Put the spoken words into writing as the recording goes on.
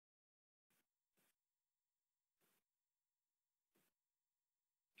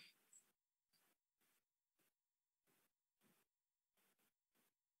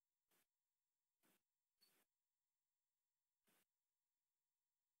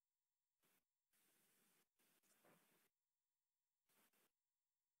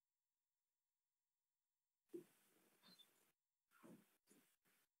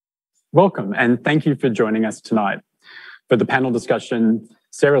Welcome, and thank you for joining us tonight for the panel discussion,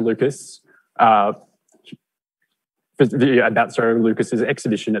 Sarah Lucas, about Sarah Lucas's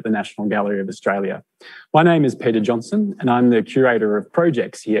exhibition at the National Gallery of Australia. My name is Peter Johnson, and I'm the curator of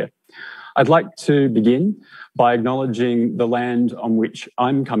projects here. I'd like to begin by acknowledging the land on which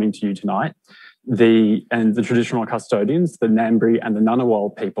I'm coming to you tonight, the traditional custodians, the Ngambri and the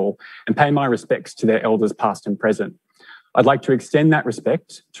Ngunnawal people, and pay my respects to their elders past and present. I'd like to extend that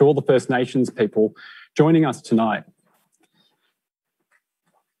respect to all the First Nations people joining us tonight.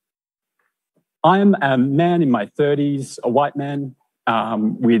 I am a man in my 30s, a white man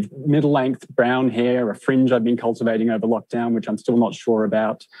with middle-length brown hair, a fringe I've been cultivating over lockdown, which I'm still not sure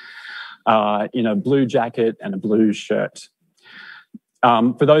about, in a blue jacket and a blue shirt.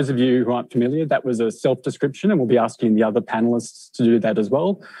 For those of you who aren't familiar, that was a self-description, and we'll be asking the other panellists to do that as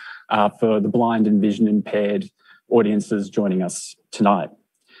well for the blind and vision impaired audiences joining us tonight.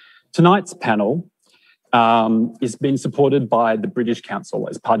 Tonight's panel is being supported by the British Council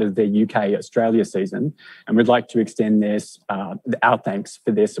as part of their UK Australia season, and we'd like to extend our thanks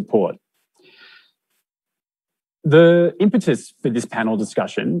for their support. The impetus for this panel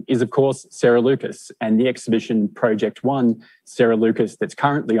discussion is, of course, Sarah Lucas and the exhibition Project One, Sarah Lucas, that's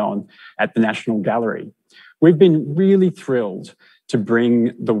currently on at the National Gallery. We've been really thrilled to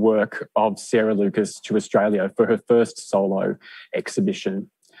bring the work of Sarah Lucas to Australia for her first solo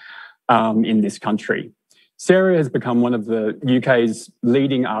exhibition in this country. Sarah has become one of the UK's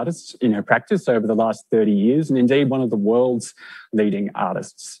leading artists in her practice over the last 30 years, and indeed one of the world's leading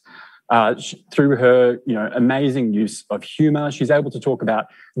artists. Through her amazing use of humour, she's able to talk about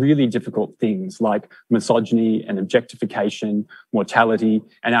really difficult things like misogyny and objectification, mortality,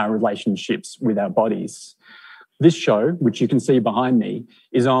 and our relationships with our bodies. This show, which you can see behind me,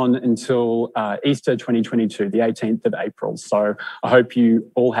 is on until Easter 2022, the 18th of April. So I hope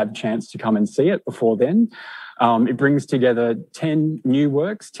you all have a chance to come and see it before then. It brings together 10 new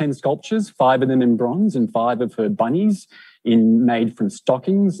works, 10 sculptures, 5 of them in bronze and 5 of her bunnies made from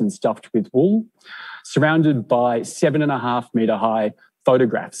stockings and stuffed with wool, surrounded by 7.5 metre high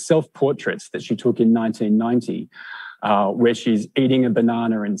photographs, self-portraits that she took in 1990. Where she's eating a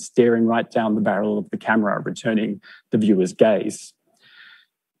banana and staring right down the barrel of the camera, returning the viewer's gaze.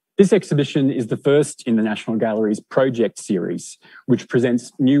 This exhibition is the first in the National Gallery's project series, which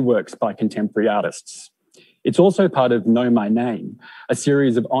presents new works by contemporary artists. It's also part of Know My Name, a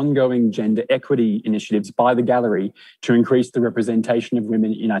series of ongoing gender equity initiatives by the gallery to increase the representation of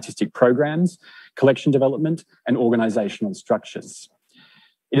women in artistic programs, collection development, and organisational structures.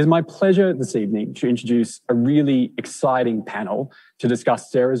 It is my pleasure this evening to introduce a really exciting panel to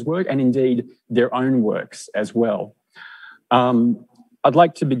discuss Sarah's work and indeed their own works as well. I'd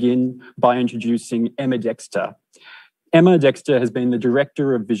like to begin by introducing Emma Dexter. Emma Dexter has been the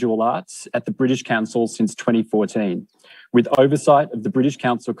Director of Visual Arts at the British Council since 2014, with oversight of the British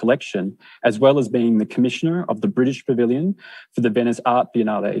Council collection, as well as being the Commissioner of the British Pavilion for the Venice Art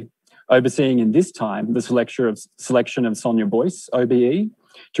Biennale, overseeing in this time the selection of Sonia Boyce, OBE,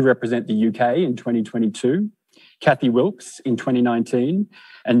 to represent the UK in 2022, Kathy Wilkes in 2019,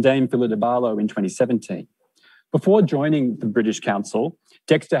 and Dame Phila de Barlow in 2017. Before joining the British Council,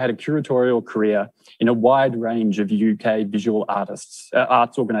 Dexter had a curatorial career in a wide range of UK visual arts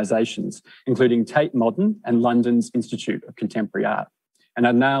organisations, including Tate Modern and London's Institute of Contemporary Art. And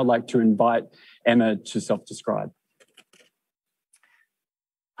I'd now like to invite Emma to self-describe.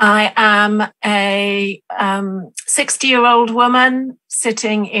 I am a 60-year-old woman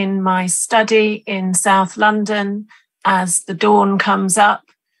sitting in my study in South London as the dawn comes up,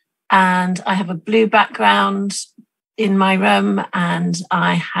 and I have a blue background in my room, and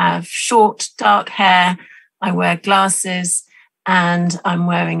I have short, dark hair, I wear glasses, and I'm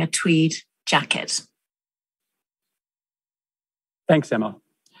wearing a tweed jacket. Thanks, Emma.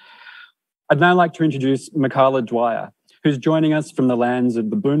 I'd now like to introduce Mikala Dwyer, who's joining us from the lands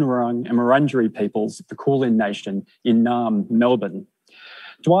of the Boonwurrung and Wurundjeri peoples of the Kulin Nation in Naarm, Melbourne.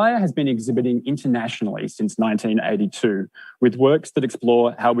 Dwyer has been exhibiting internationally since 1982 with works that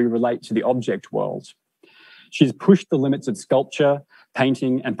explore how we relate to the object world. She's pushed the limits of sculpture,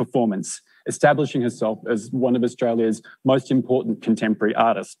 painting and performance, establishing herself as one of Australia's most important contemporary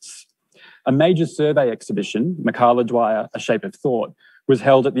artists. A major survey exhibition, Mikala Dwyer, A Shape of Thought, was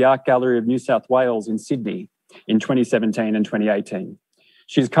held at the Art Gallery of New South Wales in Sydney in 2017 and 2018.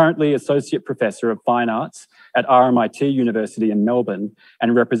 She's currently Associate Professor of Fine Arts at RMIT University in Melbourne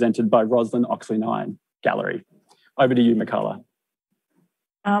and represented by Auslan Gallery. Over to you, Mikala.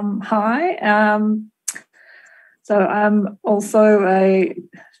 Hi. So I'm also a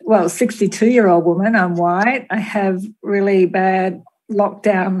 62-year-old woman. I'm white. I have really bad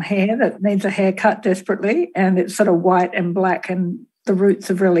lockdown hair that needs a haircut desperately, and it's sort of white and black, and the roots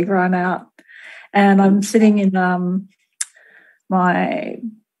have really grown out. And I'm sitting in my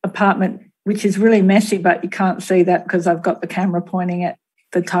apartment, which is really messy, but you can't see that because I've got the camera pointing at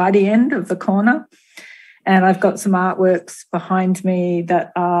the tidy end of the corner. And I've got some artworks behind me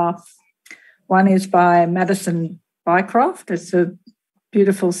that are, one is by Madison Bycroft. It's a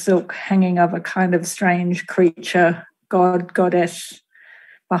beautiful silk hanging of a kind of strange creature, goddess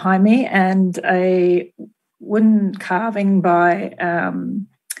behind me, and a wooden carving by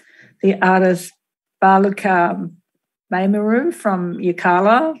the artist Baluka Maimaru from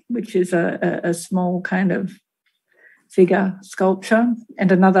Mikala, which is a small kind of figure sculpture,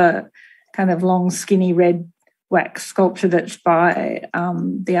 and another kind of long, skinny red wax sculpture that's by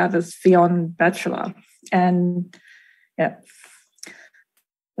the artist Fionn Batchelor. And yeah,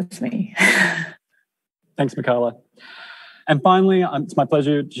 that's me. Thanks, Mikala. And finally, it's my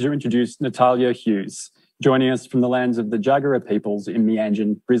pleasure to introduce Natalya Hughes, joining us from the lands of the Jagera peoples in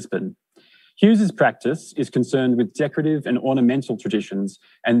Meanjin, Brisbane. Hughes's practice is concerned with decorative and ornamental traditions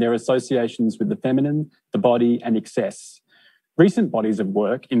and their associations with the feminine, the body, and excess. Recent bodies of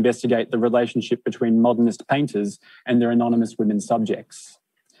work investigate the relationship between modernist painters and their anonymous women subjects.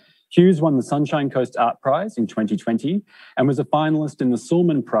 Hughes won the Sunshine Coast Art Prize in 2020 and was a finalist in the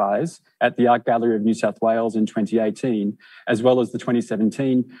Sulman Prize at the Art Gallery of New South Wales in 2018, as well as the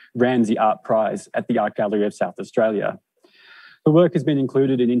 2017 Ramsay Art Prize at the Art Gallery of South Australia. Her work has been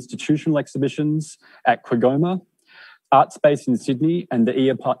included in institutional exhibitions at Quigoma, Art Space in Sydney, and the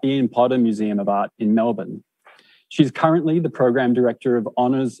Ian Potter Museum of Art in Melbourne. She's currently the Program Director of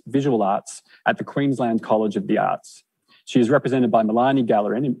Honours Visual Arts at the Queensland College of the Arts. She is represented by Milani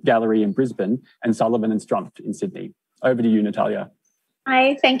Gallery in Brisbane and Sullivan and Strumpf in Sydney. Over to you, Natalya.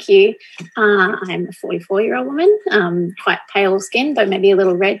 Hi, thank you. I'm a 44-year-old woman, quite pale skin, though maybe a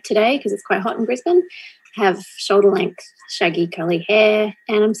little red today because it's quite hot in Brisbane. I have shoulder-length, shaggy, curly hair,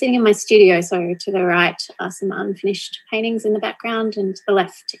 and I'm sitting in my studio. So to the right are some unfinished paintings in the background, and to the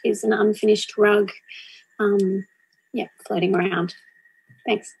left is an unfinished rug, floating around.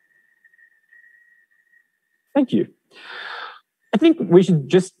 Thanks. Thank you. I think we should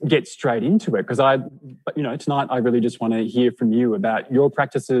just get straight into it because tonight I really just want to hear from you about your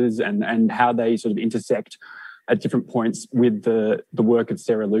practices and how they sort of intersect at different points with the work of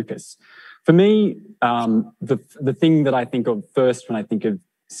Sarah Lucas. For me, the thing that I think of first when I think of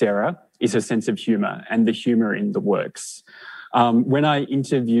Sarah is her sense of humour and the humour in the works. When I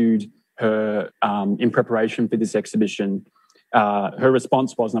interviewed her in preparation for this exhibition, her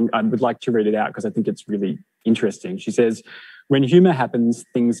response was, and I would like to read it out because I think it's really interesting. She says, "When humour happens,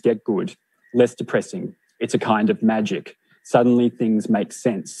 things get good, less depressing. It's a kind of magic. Suddenly things make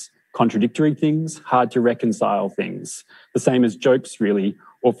sense. Contradictory things, hard to reconcile things. The same as jokes, really,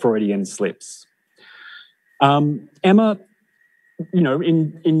 or Freudian slips." Emma,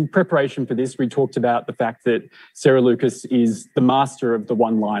 in preparation for this, we talked about the fact that Sarah Lucas is the master of the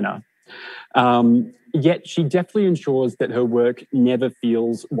one-liner. Yet she definitely ensures that her work never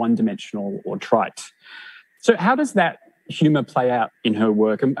feels one-dimensional or trite. So how does that humour play out in her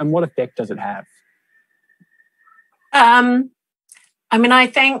work, and what effect does it have? I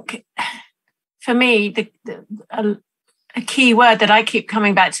think for me, a key word that I keep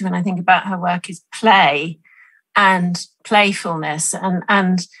coming back to when I think about her work is play and playfulness,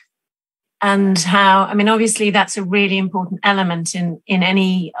 and how, obviously that's a really important element in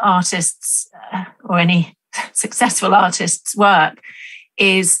any artist's or any successful artist's work,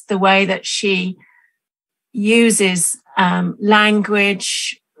 is the way that she uses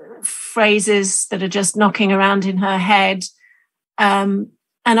language, phrases that are just knocking around in her head, and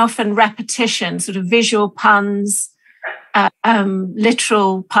often repetition, sort of visual puns,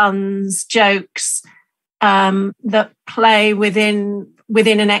 literal puns, jokes that play within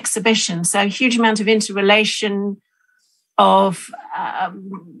an exhibition. So a huge amount of interrelation of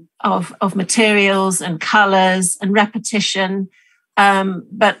materials and colours and repetition,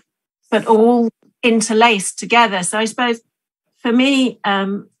 but all interlaced together. So I suppose for me,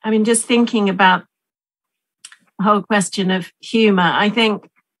 just thinking about the whole question of humour, I think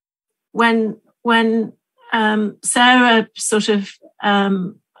when Sarah sort of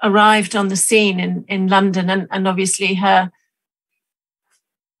arrived on the scene in London, and obviously her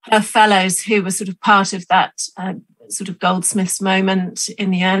fellows who were sort of part of that sort of Goldsmiths moment in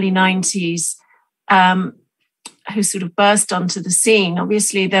the early 90s, who sort of burst onto the scene,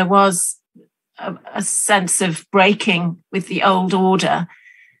 obviously there was a sense of breaking with the old order.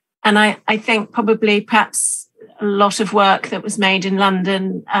 And I think probably perhaps a lot of work that was made in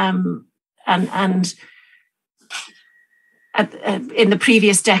London and in the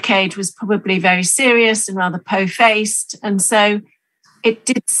previous decade was probably very serious and rather po-faced. And so it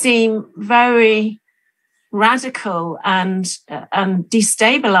did seem very radical and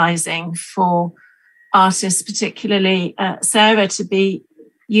destabilizing for artists, particularly Sarah, to be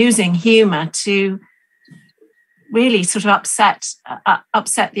using humour to really sort of upset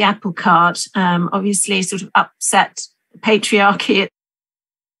the apple cart, obviously sort of upset patriarchy.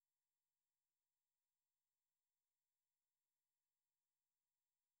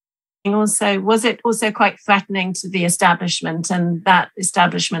 Also, was it also quite threatening to the establishment and that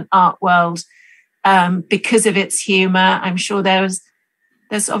establishment art world because of its humour? I'm sure there's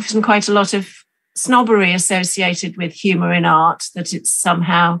often quite a lot of snobbery associated with humour in art, that it's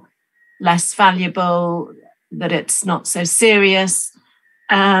somehow less valuable, that it's not so serious.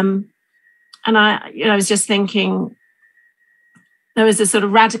 And I was just thinking there was a sort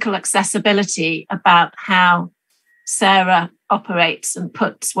of radical accessibility about how Sarah operates and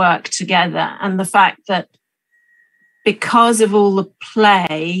puts work together, and the fact that because of all the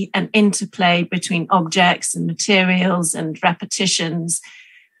play and interplay between objects and materials and repetitions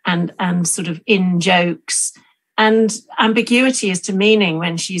and sort of in-jokes and ambiguity as to meaning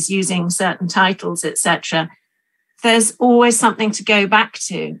when she's using certain titles, etc., there's always something to go back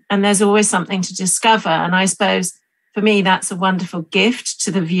to and there's always something to discover. And I suppose for me, that's a wonderful gift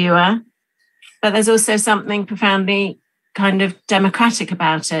to the viewer. But there's also something profoundly kind of democratic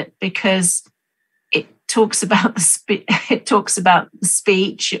about it, because it talks about the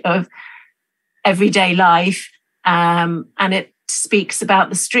speech of everyday life, and it speaks about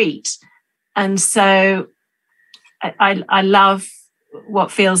the street. And so I love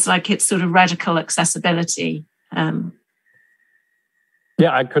what feels like it's sort of radical accessibility.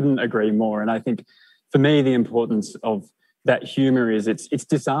 Yeah, I couldn't agree more. And I think for me, the importance of that humour is it's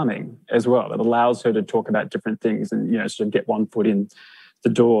disarming as well. It allows her to talk about different things and, sort of get one foot in the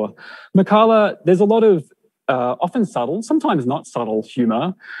door. Mikala, there's a lot of often subtle, sometimes not subtle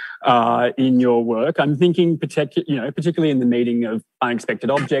humour in your work. I'm thinking particularly in the meeting of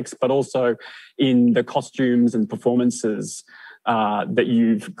unexpected objects, but also in the costumes and performances that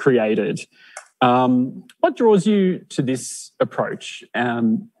you've created. What draws you to this approach?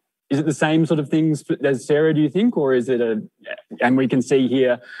 Is it the same sort of things as Sarah, do you think, or is it and we can see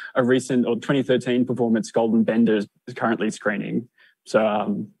here a recent 2013 performance, Golden Bender, is currently screening. So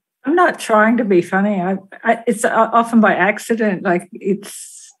I'm not trying to be funny. It's often by accident.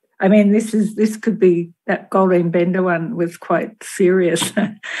 This could be that Golden Bender one was quite serious,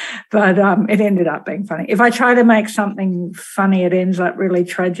 but it ended up being funny. If I try to make something funny, it ends up really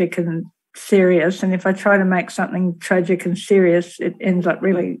tragic and serious. And if I try to make something tragic and serious, it ends up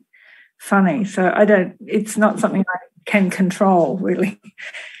really funny. So it's not something I can control, really.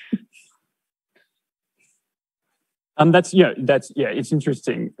 It's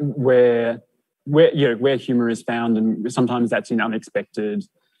interesting where humour is found, and sometimes that's in unexpected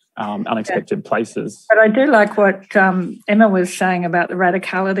places. But I do like what Emma was saying about the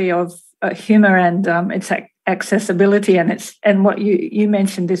radicality of humour and its accessibility, and what you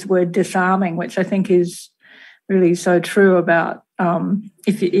mentioned, this word disarming, which I think is really so true about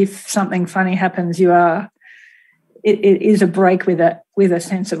if something funny happens, it is a break with a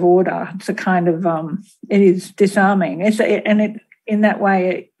sense of order. It's a kind of it is disarming. In that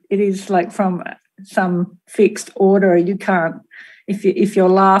way it is like from some fixed order. You can't, if you're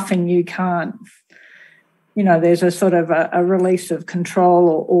laughing, you can't. There's a sort of a release of control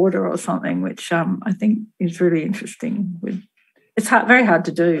or order or something, which I think is really interesting. It's very hard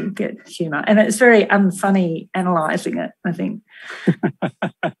to do, get humour, and it's very unfunny analysing it, I think.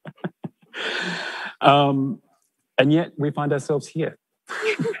 And yet we find ourselves here.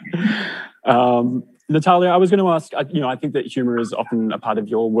 Natalya, I was going to ask, I think that humour is often a part of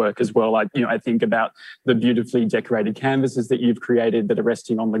your work as well. I think about the beautifully decorated canvases that you've created that are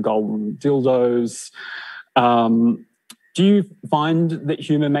resting on the golden dildos. Do you find that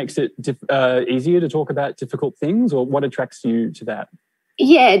humour makes it easier to talk about difficult things, or what attracts you to that?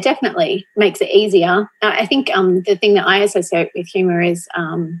 Yeah, it definitely makes it easier. I think the thing that I associate with humour is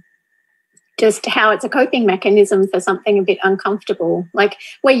just how it's a coping mechanism for something a bit uncomfortable. Like,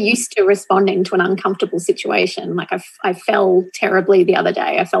 we're used to responding to an uncomfortable situation. Like, I fell terribly the other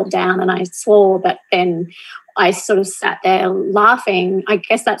day. I fell down and I swore, but then I sort of sat there laughing. I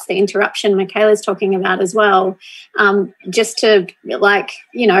guess that's the interruption Mikala's talking about as well, just to,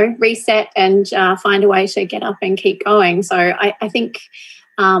 reset and find a way to get up and keep going. So I think,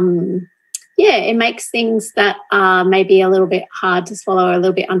 it makes things that are maybe a little bit hard to swallow, a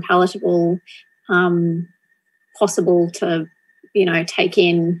little bit unpalatable, possible to, take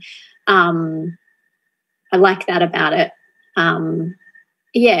in. I like that about it.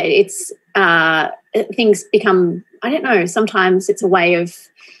 it's things become, I don't know, sometimes it's a way of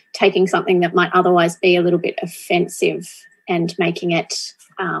taking something that might otherwise be a little bit offensive and making it,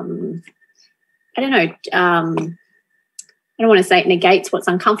 I don't know, I don't want to say it negates what's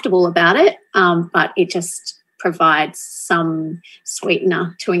uncomfortable about it, but it just provides some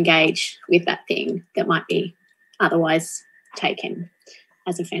sweetener to engage with that thing that might be otherwise taken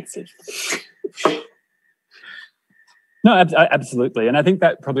as offensive. No, absolutely. And I think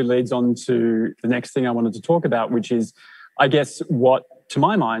that probably leads on to the next thing I wanted to talk about, which is, I guess, what, to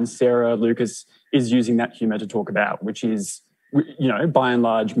my mind, Sarah Lucas is using that humour to talk about, which is, you know, by and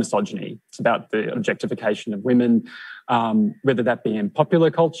large, misogyny. It's about the objectification of women, whether that be in popular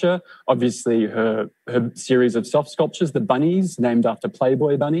culture. Obviously, her series of soft sculptures, the bunnies, named after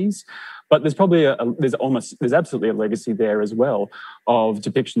Playboy bunnies. But there's probably there's absolutely a legacy there as well of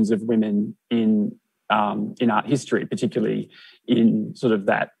depictions of women in art history, particularly in sort of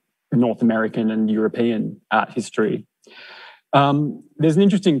that North American and European art history. There's an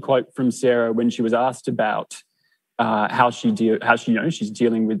interesting quote from Sarah when she was asked about how she's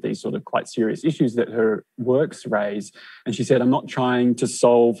dealing with these sort of quite serious issues that her works raise, and she said, "I'm not trying to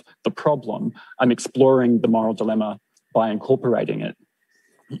solve the problem. I'm exploring the moral dilemma by incorporating it,"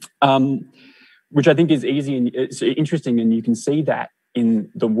 which I think is easy and it's interesting, and you can see that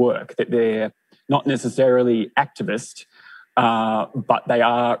in the work that they're not necessarily activist, but they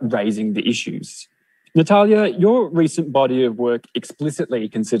are raising the issues. Natalya, your recent body of work explicitly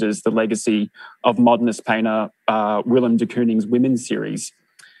considers the legacy of modernist painter Willem de Kooning's Women's series,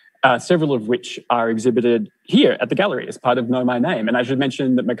 several of which are exhibited here at the gallery as part of Know My Name. And I should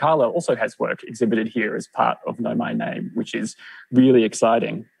mention that Mikala also has work exhibited here as part of Know My Name, which is really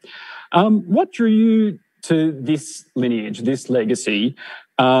exciting. What drew you to this lineage, this legacy,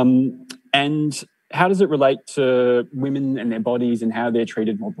 and how does it relate to women and their bodies and how they're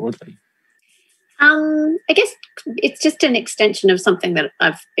treated more broadly? I guess it's just an extension of something that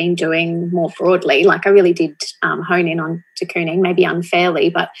I've been doing more broadly. Like I really did hone in on de Kooning, maybe unfairly,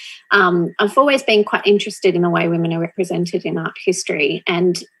 but I've always been quite interested in the way women are represented in art history,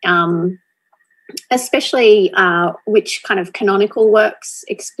 and especially which kind of canonical works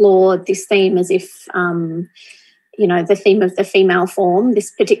explore this theme as if, you know, the theme of the female form, this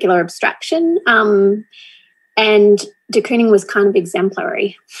particular abstraction. And de Kooning was kind of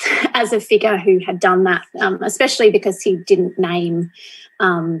exemplary as a figure who had done that, especially because he didn't name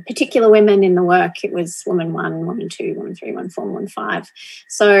particular women in the work. It was woman 1, woman 2, woman 3, woman 4, woman 5.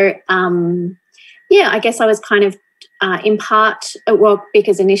 So, I guess I was kind of in part at work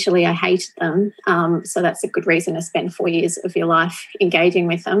because initially I hated them. So that's a good reason to spend 4 years of your life engaging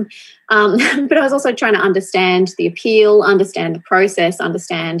with them. But I was also trying to understand the appeal, understand the process,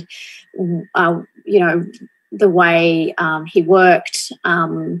 understand, the way he worked,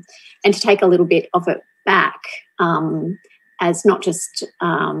 and to take a little bit of it back as not just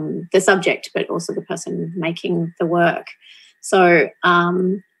the subject, but also the person making the work. So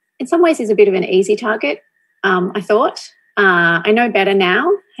in some ways he's a bit of an easy target, I thought. I know better now,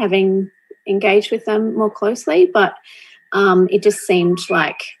 having engaged with them more closely, but it just seemed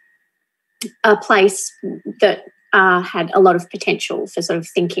like a place that had a lot of potential for sort of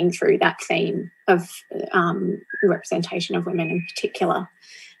thinking through that theme of representation of women in particular.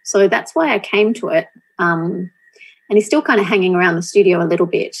 So that's why I came to it. And he's still kind of hanging around the studio a little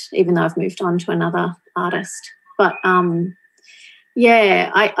bit, even though I've moved on to another artist. But, I'm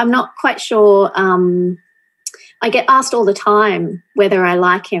not quite sure. I get asked all the time whether I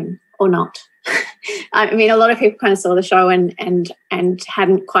like him or not. I mean, a lot of people kind of saw the show and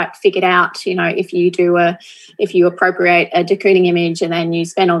hadn't quite figured out, you know, if you appropriate a de Kooning image and then you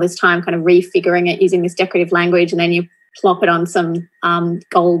spend all this time kind of refiguring it using this decorative language and then you plop it on some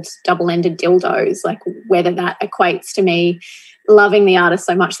gold double-ended dildos, like whether that equates to me loving the artist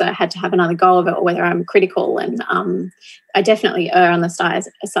so much that I had to have another go of it, or whether I'm critical. And I definitely err on the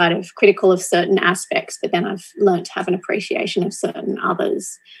side of critical of certain aspects, but then I've learned to have an appreciation of certain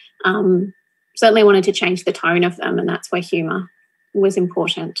others. Certainly wanted to change the tone of them, and that's where humour was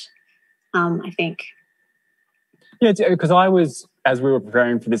important, I think. Yeah, because I was, as we were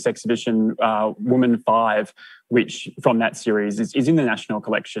preparing for this exhibition, Woman 5, which from that series is in the National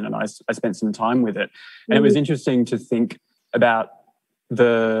Collection, and I spent some time with it. And it was interesting to think about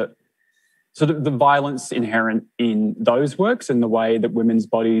the sort of the violence inherent in those works and the way that women's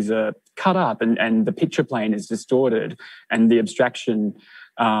bodies are cut up and the picture plane is distorted and the abstraction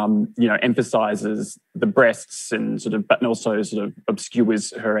emphasizes the breasts and but also sort of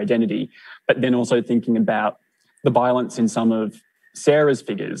obscures her identity. But then also thinking about the violence in some of Sarah's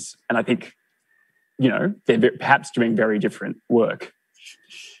figures. And I think they're perhaps doing very different work.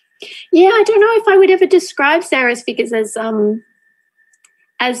 Yeah, I don't know if I would ever describe Sarah's figures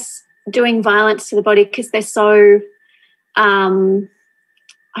as doing violence to the body, because they're so, I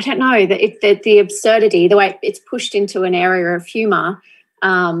don't know, the absurdity, the way it's pushed into an area of humour.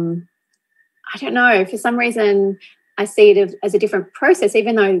 I don't know, for some reason I see it as a different process,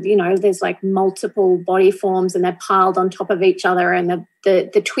 even though, there's like multiple body forms and they're piled on top of each other, and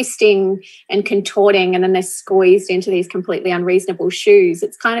the twisting and contorting, and then they're squeezed into these completely unreasonable shoes.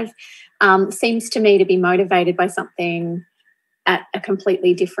 It's kind of seems to me to be motivated by something at a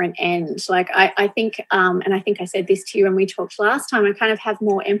completely different end. Like I think, and I think I said this to you when we talked last time, I kind of have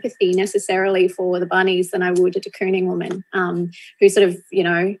more empathy necessarily for the bunnies than I would a de Kooning woman, who's sort of,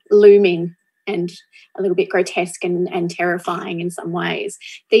 looming and a little bit grotesque and terrifying in some ways.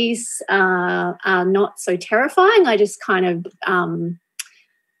 These are not so terrifying. I just kind of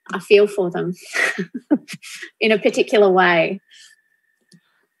I feel for them in a particular way.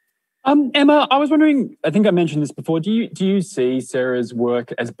 Emma, I was wondering, I think I mentioned this before, do you see Sarah's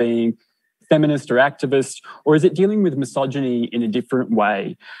work as being feminist or activist, or is it dealing with misogyny in a different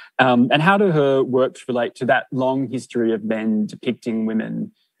way? And how do her works relate to that long history of men depicting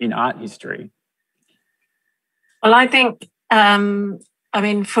women in art history? Well, I think, from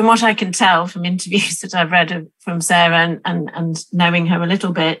what I can tell from interviews that I've read from Sarah and knowing her a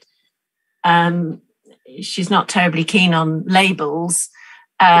little bit, she's not terribly keen on labels.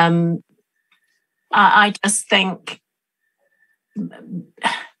 I just think, and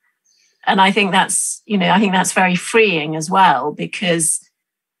I think that's very freeing as well, because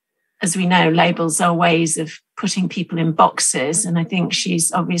as we know, labels are ways of putting people in boxes. And I think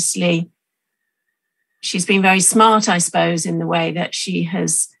she's been very smart, I suppose, in the way that she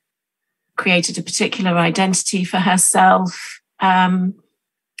has created a particular identity for herself. But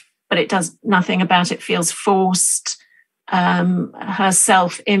it does nothing about it feels forced. Her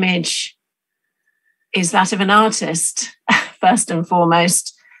self-image is that of an artist, first and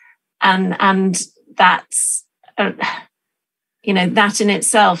foremost. And that's, that in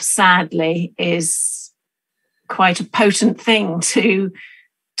itself, sadly, is quite a potent thing to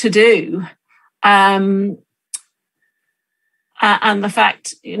do. And the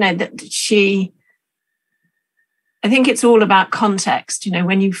fact, that I think it's all about context.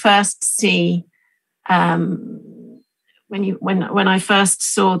 When you first see, when I first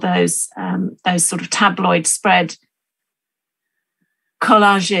saw those sort of tabloid spread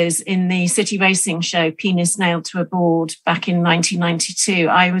collages in the city racing show Penis Nailed to a Board back in 1992,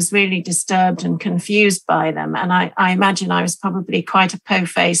 I was really disturbed and confused by them. And I imagine I was probably quite a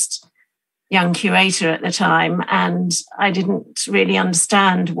po-faced young curator at the time, and I didn't really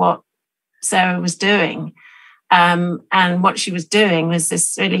understand what Sarah was doing. And what she was doing was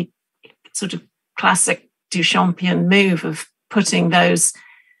this really sort of classic Duchampian move of putting those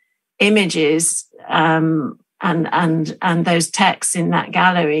images and those texts in that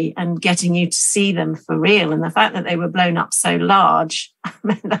gallery and getting you to see them for real. And the fact that they were blown up so large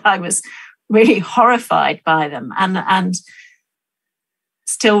meant that I was really horrified by them, and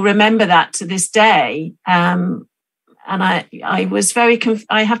still remember that to this day. And I was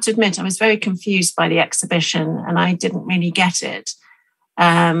I have to admit, I was very confused by the exhibition, and I didn't really get it,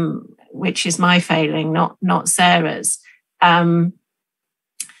 which is my failing, not Sarah's.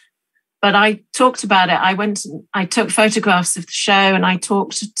 But I talked about it. I took photographs of the show, and I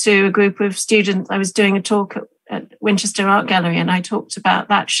talked to a group of students. I was doing a talk at Winchester Art Gallery, and I talked about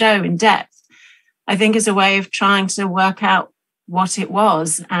that show in depth, I think as a way of trying to work out what it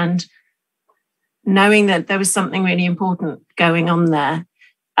was, and knowing that there was something really important going on there.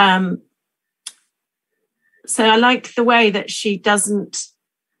 So I liked the way that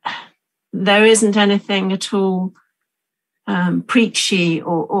there isn't anything at all preachy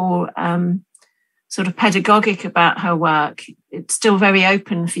or sort of pedagogic about her work. It's still very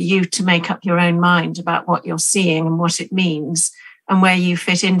open for you to make up your own mind about what you're seeing and what it means and where you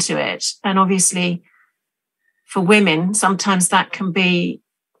fit into it. And obviously, for women, sometimes that can be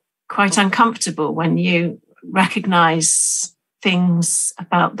quite uncomfortable when you recognize things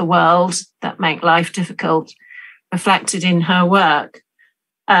about the world that make life difficult reflected in her work.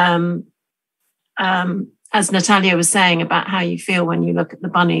 As Natalya was saying about how you feel when you look at the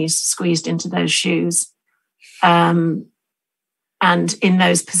bunnies squeezed into those shoes and in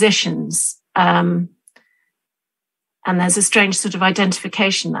those positions. And there's a strange sort of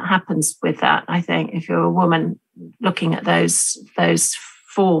identification that happens with that, I think, if you're a woman looking at those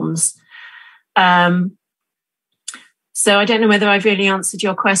forms. So I don't know whether I've really answered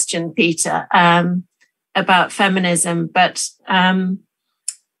your question, Peter, about feminism, but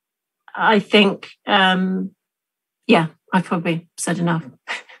I think, I've probably said enough.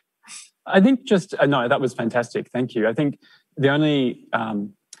 I think no, that was fantastic. Thank you. I think the only,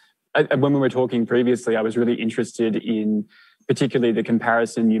 when we were talking previously, I was really interested in particularly the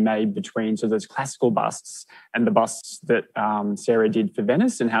comparison you made between those classical busts and the busts that Sarah did for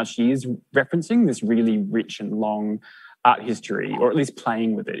Venice, and how she is referencing this really rich and long art history, or at least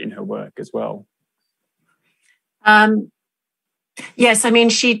playing with it in her work as well. Yes, I mean,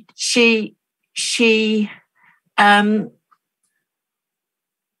 she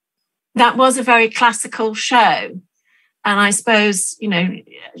that was a very classical show. And I suppose, it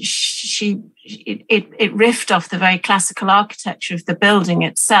riffed off the very classical architecture of the building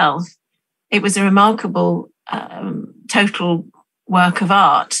itself. It was a remarkable total work of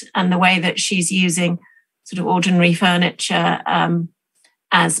art, and the way that she's using sort of ordinary furniture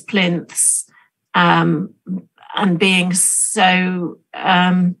as plinths, and being so,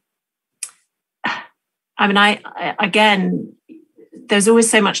 again, there's always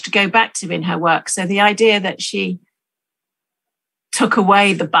so much to go back to in her work. So the idea that she took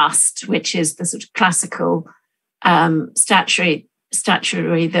away the bust, which is the sort of classical statuary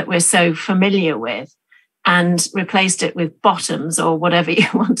that we're so familiar with, and replaced it with bottoms, or whatever you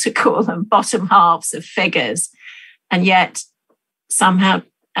want to call them, bottom halves of figures, and yet somehow,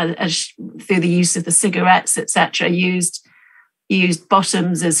 through the use of the cigarettes, etc., used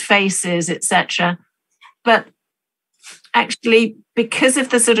bottoms as faces, etc. But actually, because of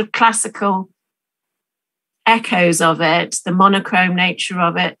the sort of classical echoes of it, the monochrome nature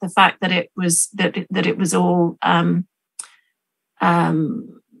of it, the fact that it was all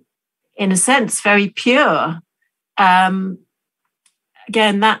in a sense very pure, again,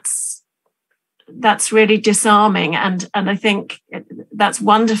 that's really disarming, and I think that's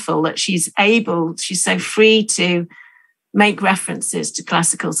wonderful that she's so free to make references to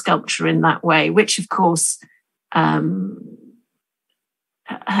classical sculpture in that way, which of course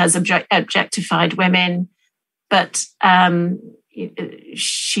has objectified women. But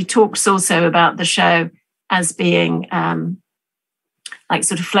she talks also about the show as being like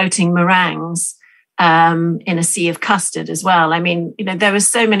sort of floating meringues in a sea of custard as well. I mean, there were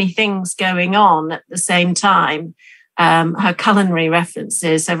so many things going on at the same time. Her culinary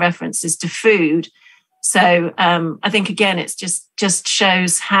references, her references to food. So I think, again, it's just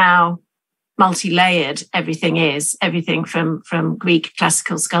shows how multi-layered everything is, everything from Greek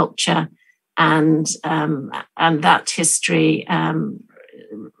classical sculpture and that history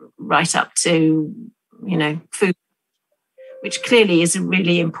right up to, food, which clearly is a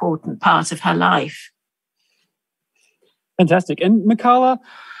really important part of her life. Fantastic. And Mikala,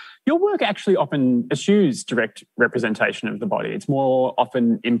 your work actually often eschews direct representation of the body. It's more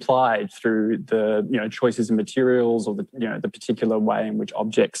often implied through the choices of materials, or the particular way in which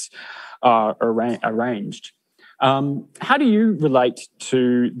objects are arranged. How do you relate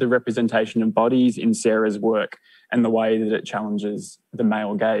to the representation of bodies in Sarah's work and the way that it challenges the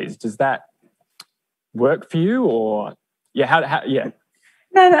male gaze? Does that work for you, or how?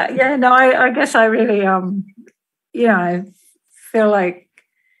 No, I guess I really I feel like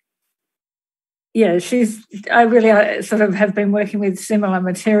I really sort of have been working with similar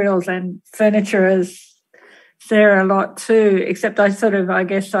materials and furniture as Sarah a lot too, except I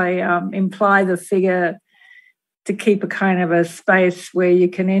imply the figure to keep a kind of a space where you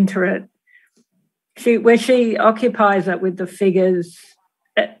can enter it. She occupies it with the figures.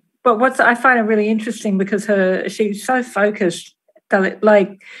 But I find it really interesting because she's so focused,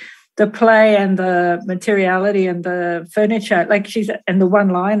 like the play and the materiality and the furniture, and the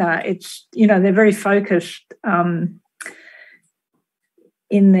one-liner, it's, they're very focused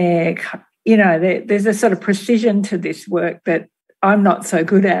in their, there's a sort of precision to this work that I'm not so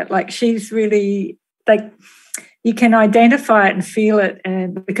good at. Like, she's really, you can identify it and feel it,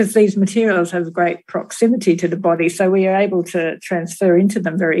 and because these materials have great proximity to the body, so we are able to transfer into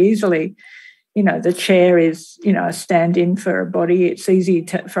them very easily. The chair is, a stand-in for a body. It's easy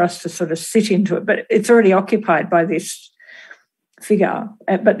for us to sort of sit into it, but it's already occupied by this figure.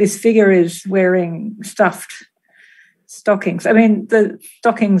 But this figure is wearing stuffed stockings. I mean, the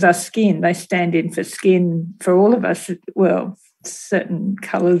stockings are skin. They stand in for skin for all of us. Well, certain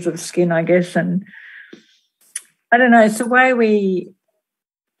colours of skin, I guess, and I don't know, it's the way we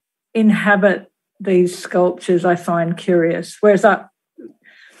inhabit these sculptures I find curious. Whereas I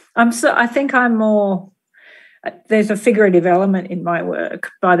think I'm more, there's a figurative element in my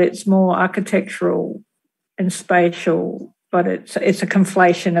work, but it's more architectural and spatial, but it's a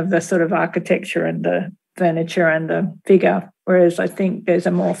conflation of the sort of architecture and the furniture and the figure, whereas I think there's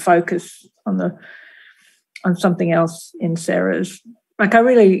a more focus on something else in Sarah's. like I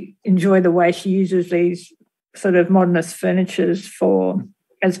really enjoy the way she uses these sort of modernist furnitures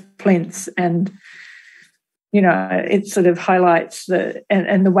as plinths, and it sort of highlights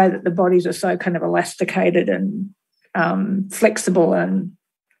and the way that the bodies are so kind of elasticated and flexible and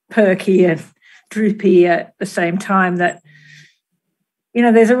perky and droopy at the same time, that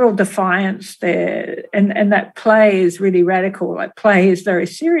there's a real defiance there, and that play is really radical. Like, play is very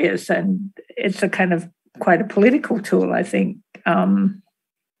serious, and it's a kind of quite a political tool, I think,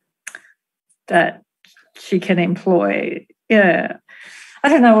 that she can employ. Yeah. I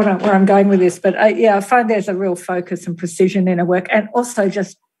don't know where I'm going with this, but I find there's a real focus and precision in her work, and also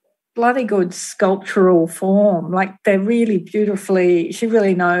just bloody good sculptural form. Like, they're really beautifully, she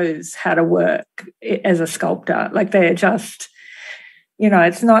really knows how to work as a sculptor. Like, they're just,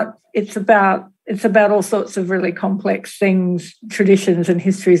 it's about all sorts of really complex things, traditions and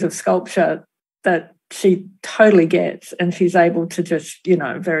histories of sculpture that she totally gets, and she's able to just,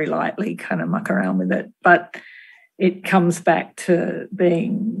 very lightly kind of muck around with it. But it comes back to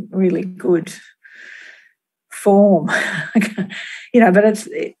being really good form, but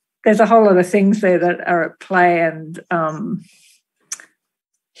there's a whole lot of things there that are at play, and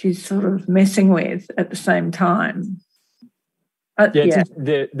she's sort of messing with at the same time.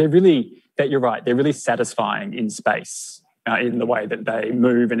 They're really, that you're right, they're really satisfying in space, in the way that they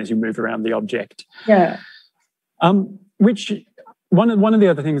move and as you move around the object. Yeah. Which one of the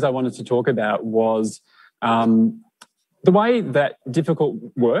other things I wanted to talk about was the way that difficult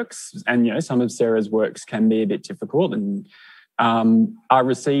works, and some of Sarah's works can be a bit difficult and are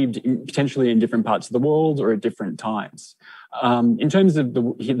received potentially in different parts of the world or at different times. In terms of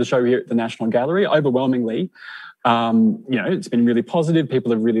the show here at the National Gallery, overwhelmingly, it's been really positive.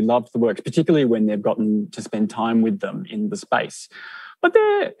 People have really loved the works, particularly when they've gotten to spend time with them in the space. But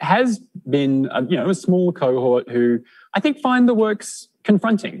there has been, a small cohort who I think find the works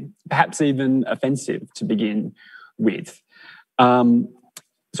confronting, perhaps even offensive to begin with.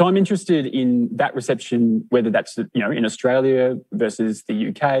 So I'm interested in that reception, whether that's, in Australia versus the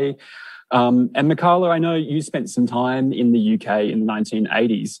UK. And Mikala, I know you spent some time in the UK in the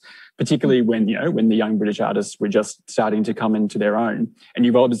 1980s, particularly when the young British artists were just starting to come into their own. And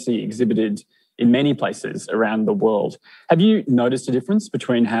you've obviously exhibited in many places around the world. Have you noticed a difference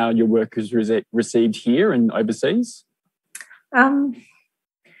between how your work is received here and overseas?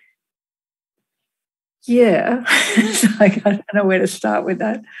 Yeah, I don't know where to start with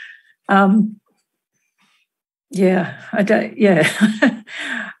that. I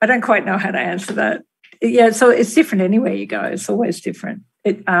don't quite know how to answer that. Yeah, so it's different anywhere you go. It's always different.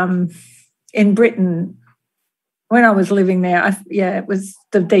 In Britain, when I was living there, it was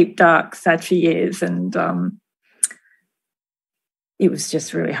the deep, dark Thatcher years, and it was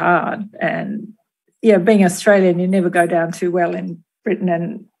just really hard. And being Australian, you never go down too well in Britain,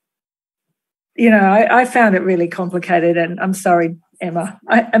 and I found it really complicated. And I'm sorry, Emma,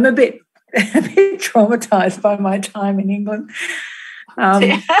 I'm a bit traumatized by my time in England.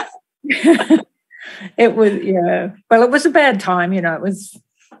 It was, well, it was a bad time, it was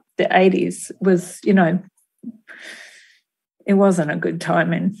the 80s, it wasn't a good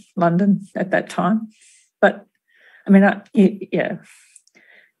time in London at that time. But, I mean, I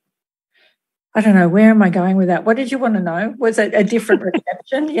don't know, where am I going with that? What did you want to know? Was it a different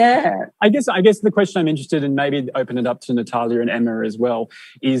reception? Yeah. I guess the question I'm interested in, maybe open it up to Natalya and Emma as well,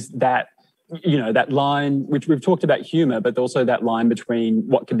 is that, that line, which we've talked about humour, but also that line between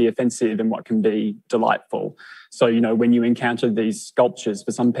what can be offensive and what can be delightful. So, when you encounter these sculptures,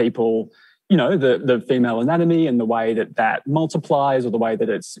 for some people, the female anatomy and the way that multiplies, or the way that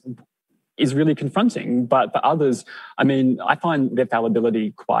is really confronting. But for others, I mean, I find their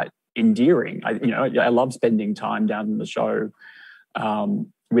fallibility quite endearing. I love spending time down in the show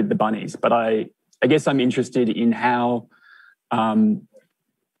with the bunnies, but I guess I'm interested in how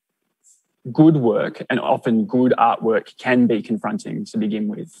good work, and often good artwork, can be confronting to begin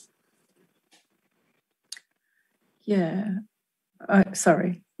with. Yeah.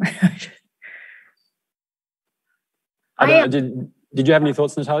 Sorry. Did you have any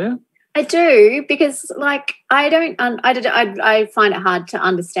thoughts, Natalya? I do, because I find it hard to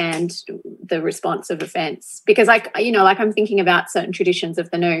understand the response of offence, because I'm thinking about certain traditions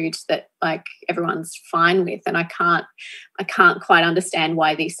of the nude that everyone's fine with, and I can't quite understand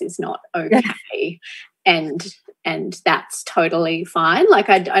why this is not okay, and that's totally fine.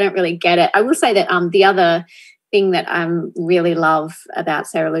 I don't really get it. I will say that the other thing that I really love about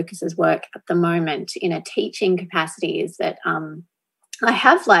Sarah Lucas's work at the moment in a teaching capacity is that I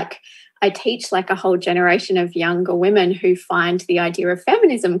have I teach like a whole generation of younger women who find the idea of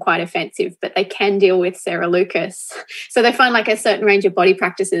feminism quite offensive, but they can deal with Sarah Lucas. So they find like a certain range of body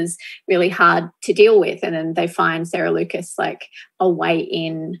practices really hard to deal with, and then they find Sarah Lucas like a way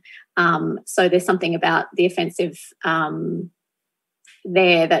in. So there's something about the offensive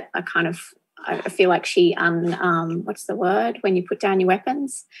there that I feel like she what's the word when you put down your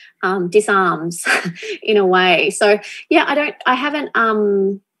weapons? Disarms in a way. So yeah, I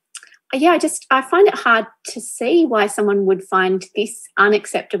find it hard to see why someone would find this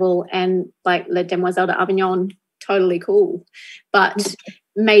unacceptable and like La Demoiselle d'Avignon totally cool. But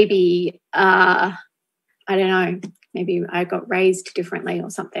maybe, I don't know, maybe I got raised differently or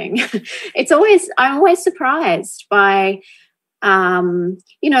something. I'm always surprised by, on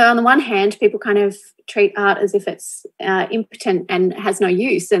the one hand, people kind of treat art as if it's impotent and has no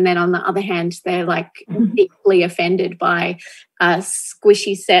use. And then on the other hand, they're like deeply offended by a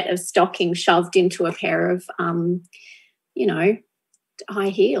squishy set of stockings shoved into a pair of, high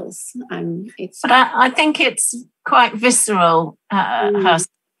heels. But I think it's quite visceral as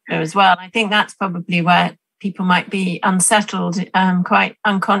well. I think that's probably where people might be unsettled quite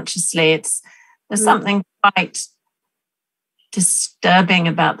unconsciously. There's something quite disturbing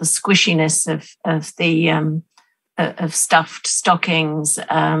about the squishiness of the of stuffed stockings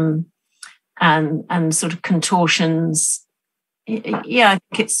and sort of contortions. Yeah, I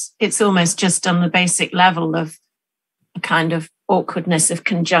think it's almost just on the basic level of a kind of awkwardness of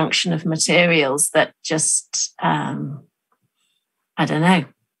conjunction of materials that just I don't know,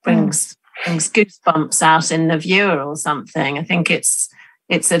 brings goosebumps out in the viewer or something. I think it's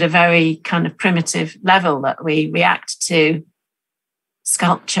at a very kind of primitive level that we react to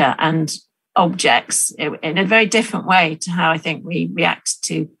sculpture and objects in a very different way to how I think we react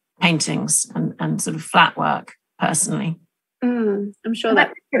to paintings and sort of flat work personally. I'm sure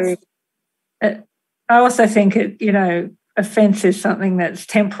that's true. I also think offence is something that's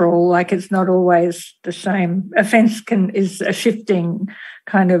temporal, like it's not always the same. Offence is a shifting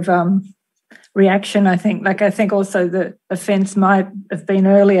kind of reaction, I think. Like I think also that offence might have been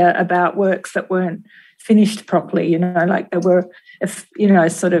earlier about works that weren't finished properly, like they were,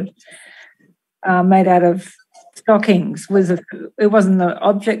 sort of made out of stockings. It wasn't the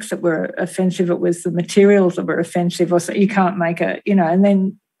objects that were offensive, it was the materials that were offensive. Or so you can't make and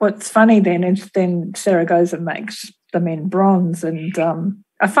then what's funny then is then Sarah goes and makes them in bronze, and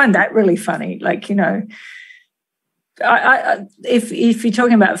I find that really funny. Like, if you're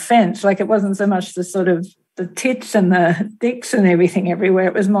talking about offence, like it wasn't so much the sort of the tits and the dicks and everything everywhere.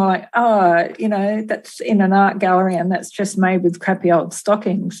 It was more like, that's in an art gallery and that's just made with crappy old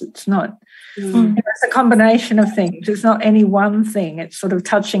stockings. It's not, it's a combination of things. It's not any one thing. It's sort of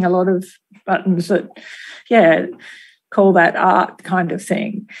touching a lot of buttons that, call that art kind of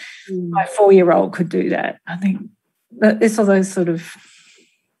thing. My 4-year-old could do that. I think it's all those sort of,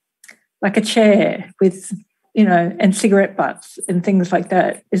 like a chair with, and cigarette butts and things like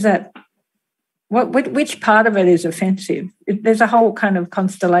that. Is that, which part of it is offensive? There's a whole kind of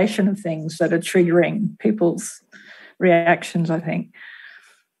constellation of things that are triggering people's reactions, I think.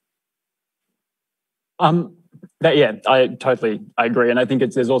 I agree, and I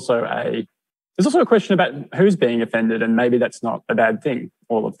think there's also a question about who's being offended, and maybe that's not a bad thing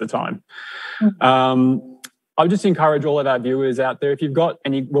all of the time. I would just encourage all of our viewers out there, if you've got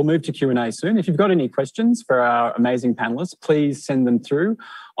any, we'll move to Q&A soon. If you've got any questions for our amazing panellists, please send them through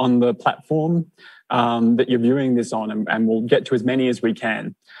on the platform that you're viewing this on, and we'll get to as many as we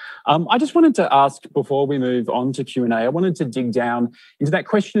can. I just wanted to ask, before we move on to Q&A, I wanted to dig down into that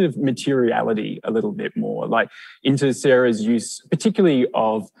question of materiality a little bit more, like into Sarah's use, particularly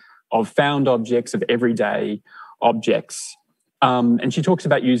of found objects, of everyday objects. And she talks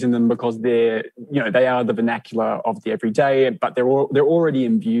about using them because they are the vernacular of the everyday, but they're already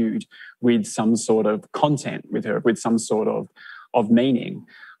imbued with some sort of content with some sort of meaning.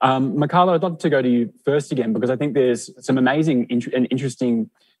 Mikala, I'd love to go to you first again, because I think there's some amazing and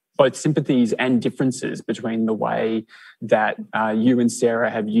interesting both sympathies and differences between the way that you and Sarah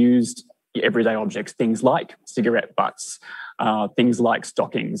have used everyday objects, things like cigarette butts, things like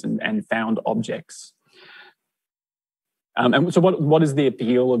stockings and found objects. And so what is the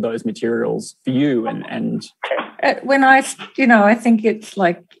appeal of those materials for you? And when I think it's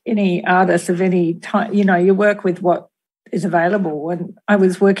like any artist of any time, you work with what is available. And I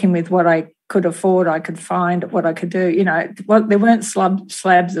was working with what I could afford, I could find, what I could do. There weren't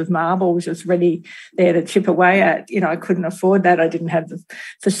slabs of marble just ready there to chip away at. I couldn't afford that. I didn't have the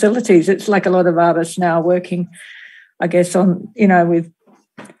facilities. It's like a lot of artists now working, I guess, on, with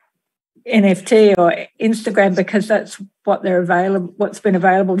NFT or Instagram because that's what they're available, what's been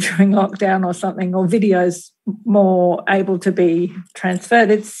available during lockdown or something, or videos more able to be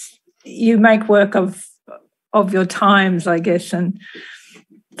transferred. It's, you make work of your times, I guess. And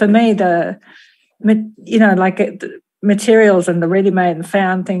for me, the materials and the ready-made and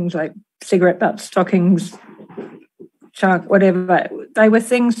found things like cigarette butts, stockings, shark, whatever, they were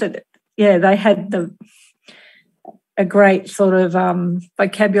things that, they had a great sort of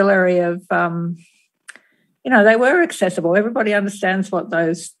vocabulary of, they were accessible. Everybody understands what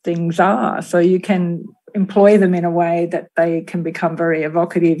those things are. So you can employ them in a way that they can become very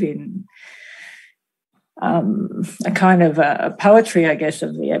evocative in a kind of a poetry, I guess,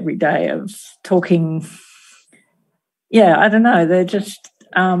 of the everyday, of talking. Yeah, I don't know. They're just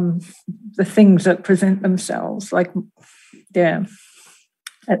the things that present themselves, like,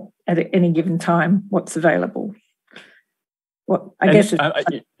 at any given time, what's available.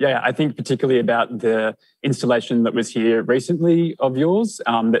 I think particularly about the installation that was here recently of yours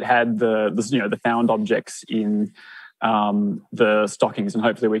that had the found objects in the stockings, and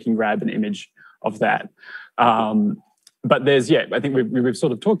hopefully we can grab an image of that. But there's, I think we've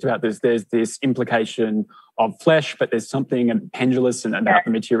sort of talked about this. There's this implication of flesh, but there's something pendulous and about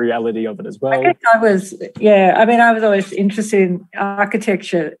the materiality of it as well. I was always interested in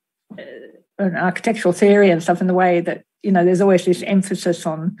architecture and architectural theory and stuff, in the way that, there's always this emphasis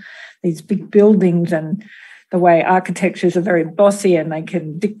on these big buildings and the way architectures are very bossy and they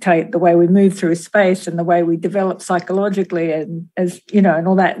can dictate the way we move through space and the way we develop psychologically and and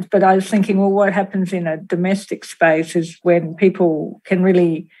all that. But I was thinking, well, what happens in a domestic space is when people can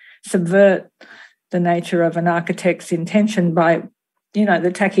really subvert the nature of an architect's intention by,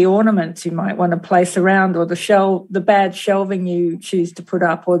 the tacky ornaments you might want to place around, or the bad shelving you choose to put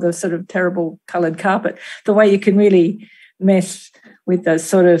up, or the sort of terrible coloured carpet, the way you can really mess with the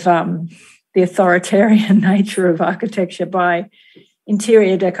sort of the authoritarian nature of architecture by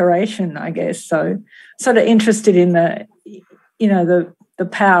interior decoration, I guess. So sort of interested in the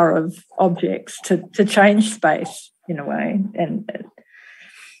power of objects to change space in a way. And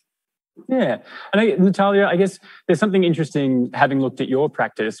Natalya, I guess there's something interesting having looked at your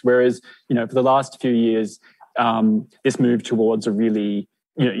practice, whereas, for the last few years, this move towards a really,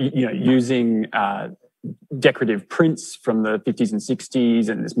 using decorative prints from the 50s and 60s,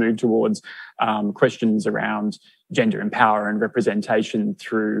 and this move towards questions around gender and power and representation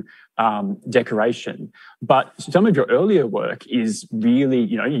through decoration. But some of your earlier work is really,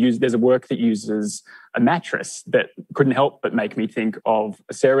 there's a work that uses a mattress that couldn't help but make me think of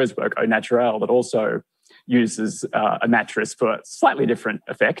Sarah's work, Au Naturel, that also uses a mattress for a slightly different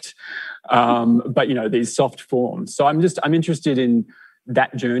effect, but these soft forms. So I'm interested in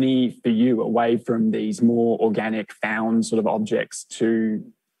that journey for you away from these more organic, found sort of objects to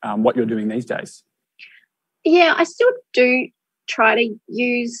what you're doing these days. Yeah, I still do try to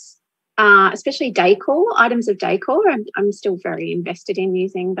use, especially items of decor. I'm still very invested in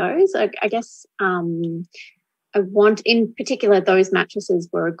using those. I guess I want, in particular, those mattresses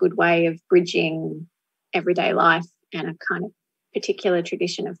were a good way of bridging everyday life and a kind of particular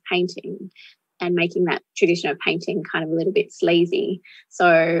tradition of painting, and making that tradition of painting kind of a little bit sleazy.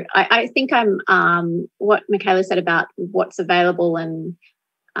 So I think I'm what Mikala said about what's available and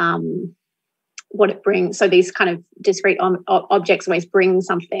what it brings. So these kind of discrete objects always bring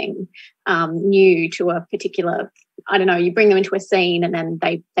something new to a particular, I don't know, you bring them into a scene and then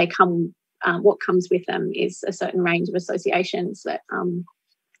they come, what comes with them is a certain range of associations that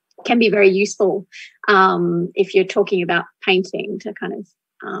can be very useful if you're talking about painting, to kind of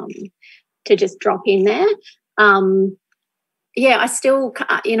to just drop in there. I still,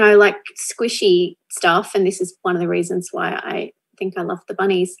 like squishy stuff, and this is one of the reasons why I think I love the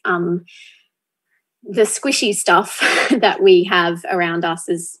bunnies. The squishy stuff that we have around us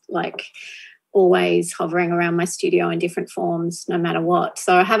is like always hovering around my studio in different forms, no matter what.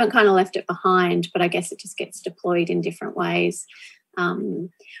 So I haven't kind of left it behind, but I guess it just gets deployed in different ways. I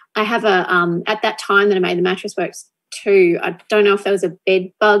have at that time that I made the mattress works too, I don't know if there was a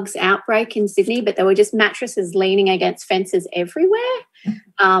bed bugs outbreak in Sydney, but there were just mattresses leaning against fences everywhere,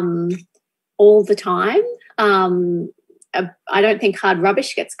 all the time. I don't think hard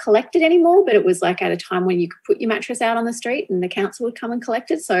rubbish gets collected anymore, but it was like at a time when you could put your mattress out on the street and the council would come and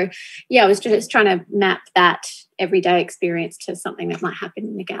collect it. So, I was just trying to map that everyday experience to something that might happen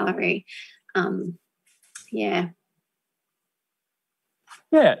in the gallery. I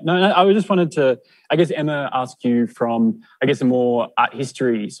just wanted to, I guess, Emma, ask you from, I guess, a more art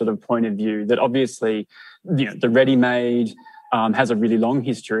history sort of point of view, that obviously, the ready-made has a really long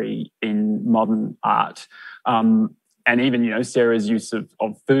history in modern art. and even, Sarah's use of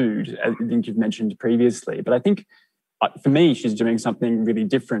food, I think you've mentioned previously. But I think for me, she's doing something really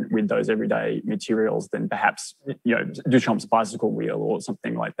different with those everyday materials than perhaps, Duchamp's bicycle wheel or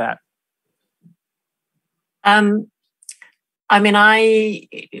something like that. I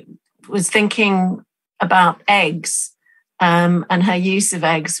was thinking about eggs and her use of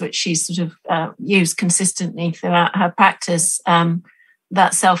eggs, which she sort of used consistently throughout her practice.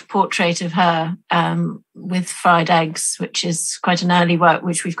 That self-portrait of her with fried eggs, which is quite an early work,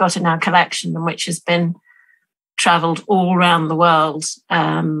 which we've got in our collection and which has been travelled all around the world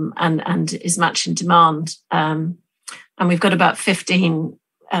and is much in demand. And we've got about 15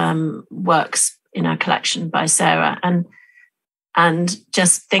 works in our collection by Sarah. And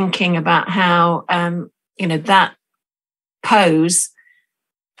just thinking about how, that pose,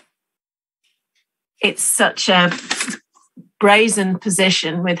 it's such a brazen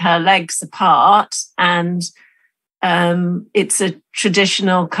position with her legs apart, and it's a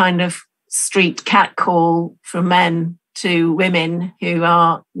traditional kind of street catcall from men to women who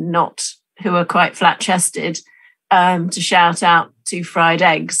are quite flat-chested, to shout out to fried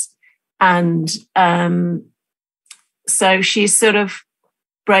eggs. And so she's sort of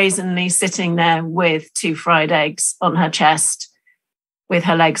brazenly sitting there with 2 fried eggs on her chest with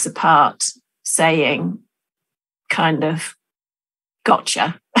her legs apart, saying kind of,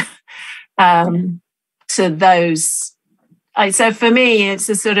 gotcha, to those. So for me,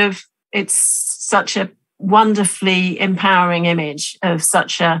 it's such a wonderfully empowering image of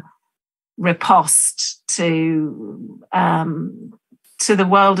such a riposte to the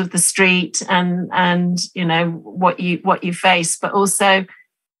world of the street and what you face, but also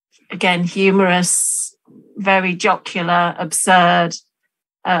again humorous, very jocular, absurd,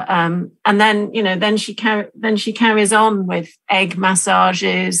 and then she carries on with egg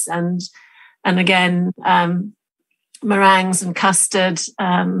massages and again meringues and custard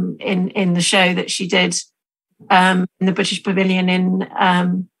in the show that she did in the British Pavilion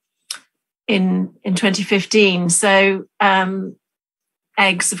in 2015. So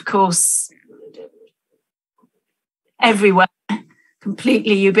eggs, of course, everywhere,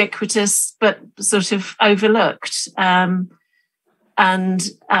 completely ubiquitous, but sort of overlooked, and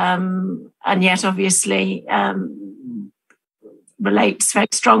yet obviously relates very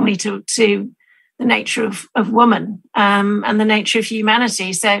strongly to the nature of woman and the nature of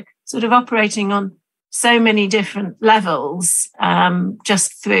humanity. So sort of operating on so many different levels,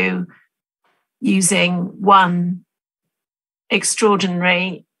 just through using one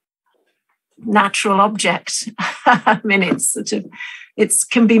extraordinary natural object. I mean, it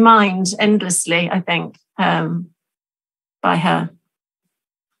can be mined endlessly, I think, by her.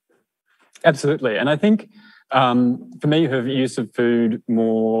 Absolutely. And I think for me, her use of food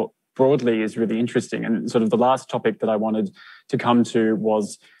more broadly is really interesting. And sort of the last topic that I wanted to come to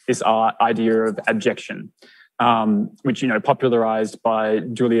was this idea of abjection, which, popularized by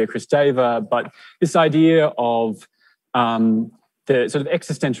Julia Kristeva, but this idea of the sort of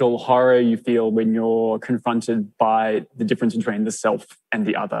existential horror you feel when you're confronted by the difference between the self and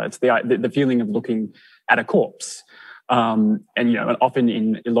the other. It's the feeling of looking at a corpse. And often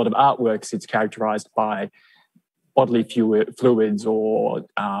in a lot of artworks, it's characterized by bodily fluids or,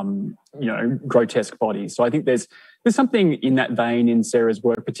 grotesque bodies. So I think there's something in that vein in Sarah's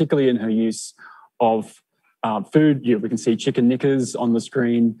work, particularly in her use of food. We can see chicken knickers on the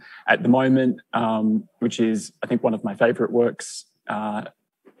screen at the moment, which is, I think, one of my favourite works.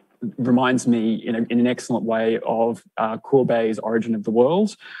 Reminds me in an excellent way of Courbet's Origin of the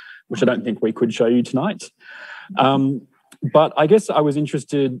World, which I don't think we could show you tonight. But I guess I was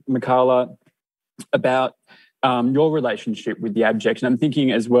interested, Mikala, about your relationship with the abjection. I'm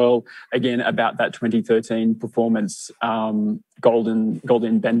thinking as well, again, about that 2013 performance,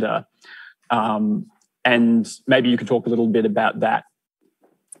 Golden Bender. And maybe you could talk a little bit about that.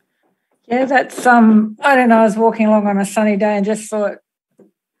 Yeah, that's, I don't know, I was walking along on a sunny day and just thought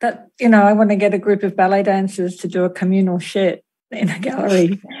that, I want to get a group of ballet dancers to do a communal shit in a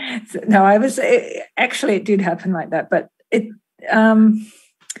gallery. No, it did happen like that, but I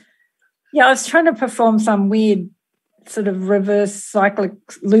was trying to perform some weird sort of reverse cyclic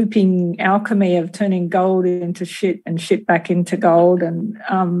looping alchemy of turning gold into shit and shit back into gold. And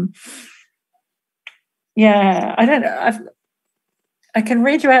I don't know. I can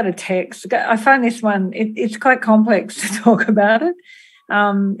read you out a text. I find this one, it's quite complex to talk about it.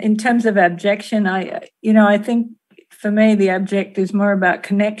 In terms of abjection, I think for me the abject is more about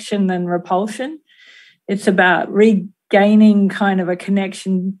connection than repulsion. It's about regaining kind of a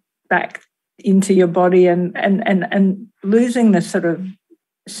connection back into your body and losing the sort of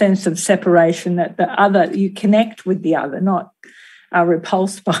sense of separation, that the other, you connect with the other, not are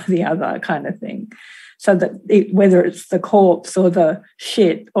repulsed by the other kind of thing. So that whether it's the corpse or the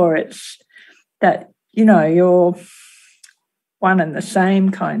shit, or it's that, you're one and the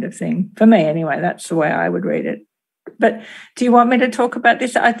same kind of thing. For me, anyway, that's the way I would read it. But do you want me to talk about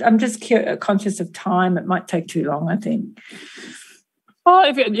this? I'm just conscious of time. It might take too long, I think.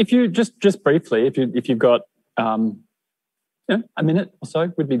 Well, if you just briefly, if you've got a minute or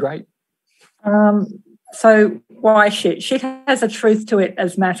so, would be great. So why shit? Shit has a truth to it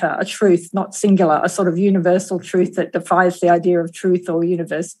as matter, a truth, not singular, a sort of universal truth that defies the idea of truth or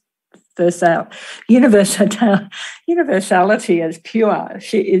universality as pure.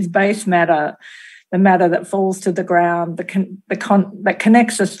 Shit is base matter, the matter that falls to the ground, that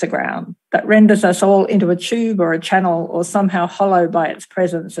connects us to ground, that renders us all into a tube or a channel, or somehow hollow by its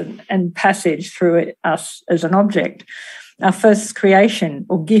presence and passage through us as an object. Our first creation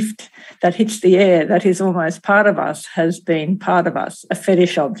or gift that hits the air, that is almost part of us, has been part of us, a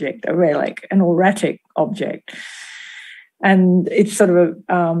fetish object, a relic, an auratic object. And it's sort of,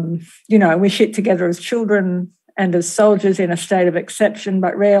 we shit together as children and as soldiers in a state of exception,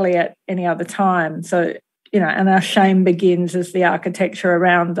 but rarely at any other time. So, and our shame begins as the architecture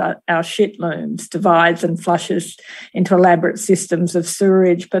around our shit looms, divides and flushes into elaborate systems of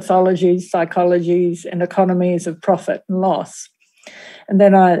sewerage, pathologies, psychologies, and economies of profit and loss. And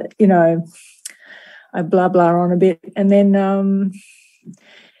then I blah, blah on a bit. And then,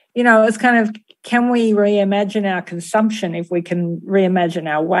 it's kind of, can we reimagine our consumption if we can reimagine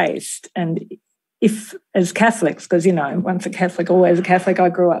our waste? And if, as Catholics, because, once a Catholic, always a Catholic, I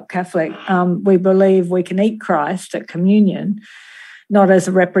grew up Catholic, we believe we can eat Christ at communion, not as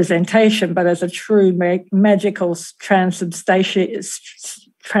a representation, but as a true magical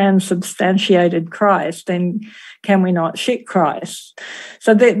transubstantiated Christ, then can we not shit Christ?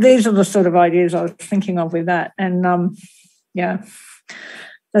 So these are the sort of ideas I was thinking of with that. And,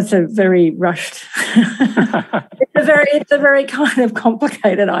 that's a very rushed. It's a very kind of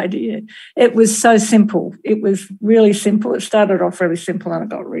complicated idea. It was so simple. It was really simple. It started off really simple and it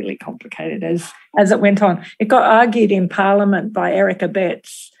got really complicated as it went on. It got argued in Parliament by Erica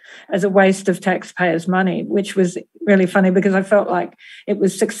Betts as a waste of taxpayers' money, which was really funny because I felt like it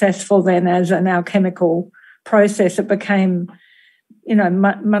was successful then as an alchemical process. It became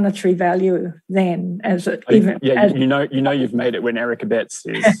monetary value then you've made it when Erica Betts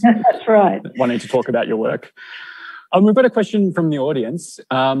is that's right, wanting to talk about your work. We've got a question from the audience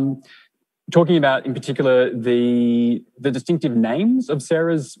talking about in particular the distinctive names of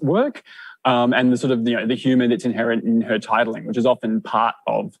Sarah's work and the sort of the humour that's inherent in her titling, which is often part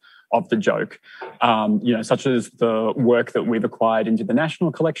of the joke, such as the work that we've acquired into the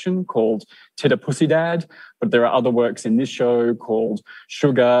national collection called Titter Pussy Dad, but there are other works in this show called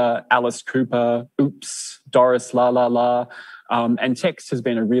Sugar, Alice Cooper, Oops, Doris La La La, and text has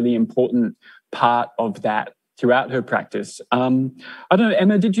been a really important part of that throughout her practice. I don't know,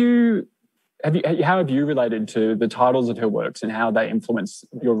 Emma, how have you related to the titles of her works and how they influence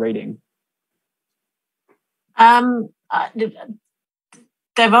your reading?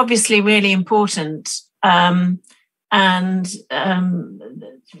 They're obviously really important, and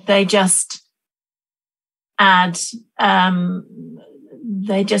they just add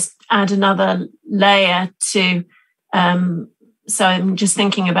another layer to. So I'm just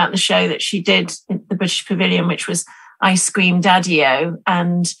thinking about the show that she did at the British Pavilion, which was Ice Cream Daddy-O,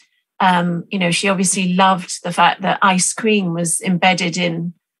 and she obviously loved the fact that ice cream was embedded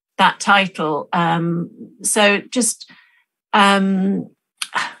in that title. So just.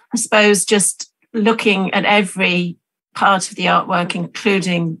 I suppose just looking at every part of the artwork,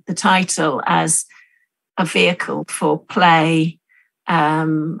 including the title, as a vehicle for play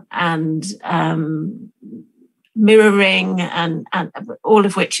and mirroring and all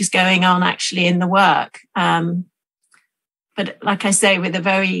of which is going on actually in the work. But like I say, with a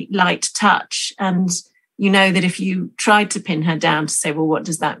very light touch. And that if you tried to pin her down to say, well, what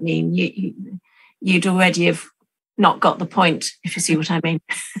does that mean? You'd already have not got the point, if you see what I mean.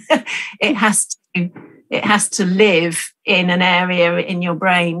 It has to live in an area in your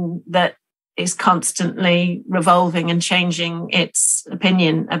brain that is constantly revolving and changing its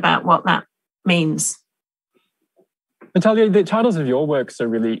opinion about what that means. Natalya, the titles of your works are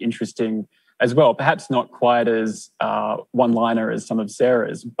really interesting as well, perhaps not quite as one-liner as some of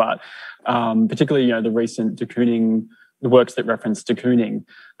Sarah's, but particularly, the recent de Kooning, the works that reference de Kooning,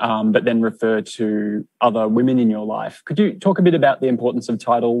 but then refer to other women in your life. Could you talk a bit about the importance of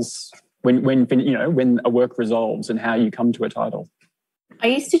titles when a work resolves and how you come to a title? I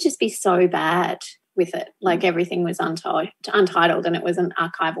used to just be so bad with it. Like everything was untitled and it was an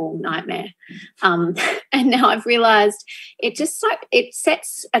archival nightmare. And now I've realised it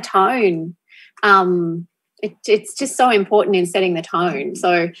sets a tone. It's just so important in setting the tone.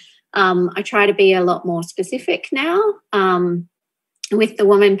 So I try to be a lot more specific now. With the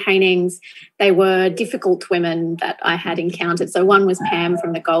woman paintings, they were difficult women that I had encountered. So one was Pam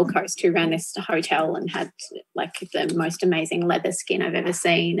from the Gold Coast, who ran this hotel and had like the most amazing leather skin I've ever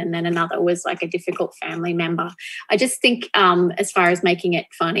seen. And then another was like a difficult family member. I just think as far as making it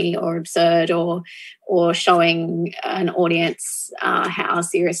funny or absurd or showing an audience how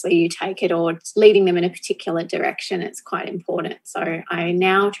seriously you take it or leading them in a particular direction, it's quite important. So I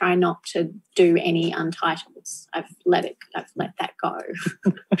now try not to do any untitles. I've let that go.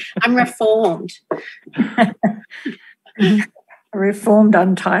 I'm reformed. A reformed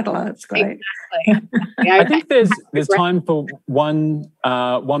untitler. That's great. Exactly. I think there's time for one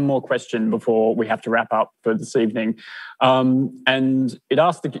more question before we have to wrap up for this evening. And it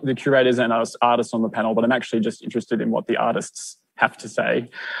asked the curators and us artists on the panel, but I'm actually just interested in what the artists have to say.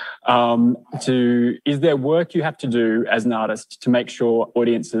 Is there work you have to do as an artist to make sure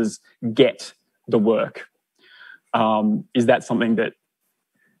audiences get the work? Is that something that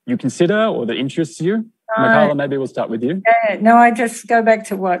you consider or that interests you? Mikala, maybe we'll start with you. Yeah, no, I just go back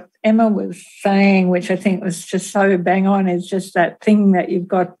to what Emma was saying, which I think was just so bang on, is just that thing that you've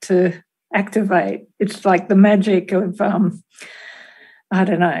got to activate. It's like the magic of, I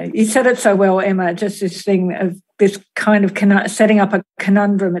don't know, you said it so well, Emma, just this thing of this kind of setting up a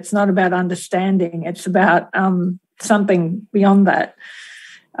conundrum. It's not about understanding. It's about something beyond that.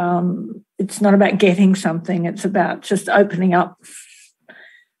 It's not about getting something. It's about just opening up,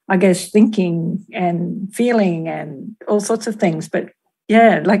 I guess, thinking and feeling and all sorts of things. But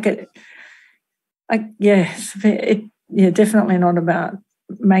yeah, definitely not about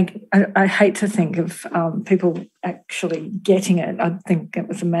I hate to think of people actually getting it. I think it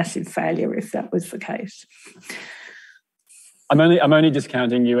was a massive failure if that was the case. I'm only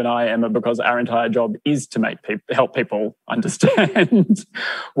discounting you and I, Emma, because our entire job is to help people understand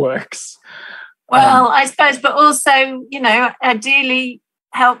works. Well, I suppose, but also, ideally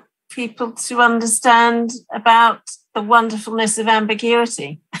help people to understand about the wonderfulness of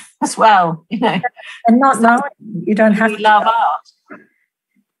ambiguity as well, And not knowing, you don't have to love art.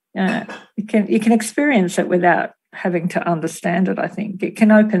 Yeah, you can experience it without having to understand it. I think it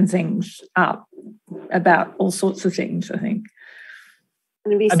can open things up about all sorts of things, I think.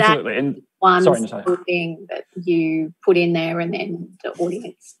 And it'd be absolutely. sad one thing that you put in there and then the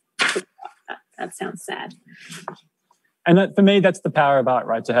audience took that sounds sad. And for me, that's the power of art,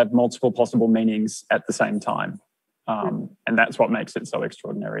 right? To have multiple possible meanings at the same time. And that's what makes it so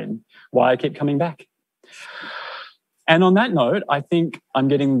extraordinary and why I keep coming back. And on that note, I think I'm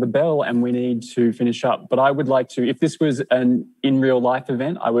getting the bell and we need to finish up. But I would like to, if this was an in real life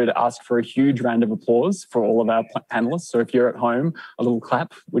event, I would ask for a huge round of applause for all of our panelists. So if you're at home, a little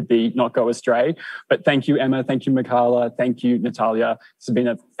clap would be not go astray. But thank you, Emma. Thank you, Mikala. Thank you, Natalya. This has been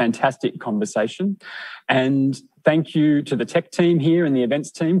a fantastic conversation. And thank you to the tech team here and the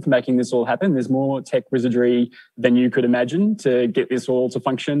events team for making this all happen. There's more tech wizardry than you could imagine to get this all to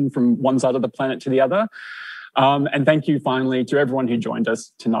function from one side of the planet to the other. And thank you finally to everyone who joined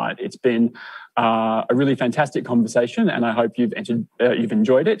us tonight. It's been a really fantastic conversation and I hope you've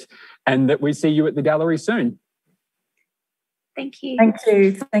enjoyed it and that we see you at the gallery soon. Thank you. Thank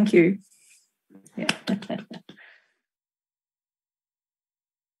you. Thank you. Yeah.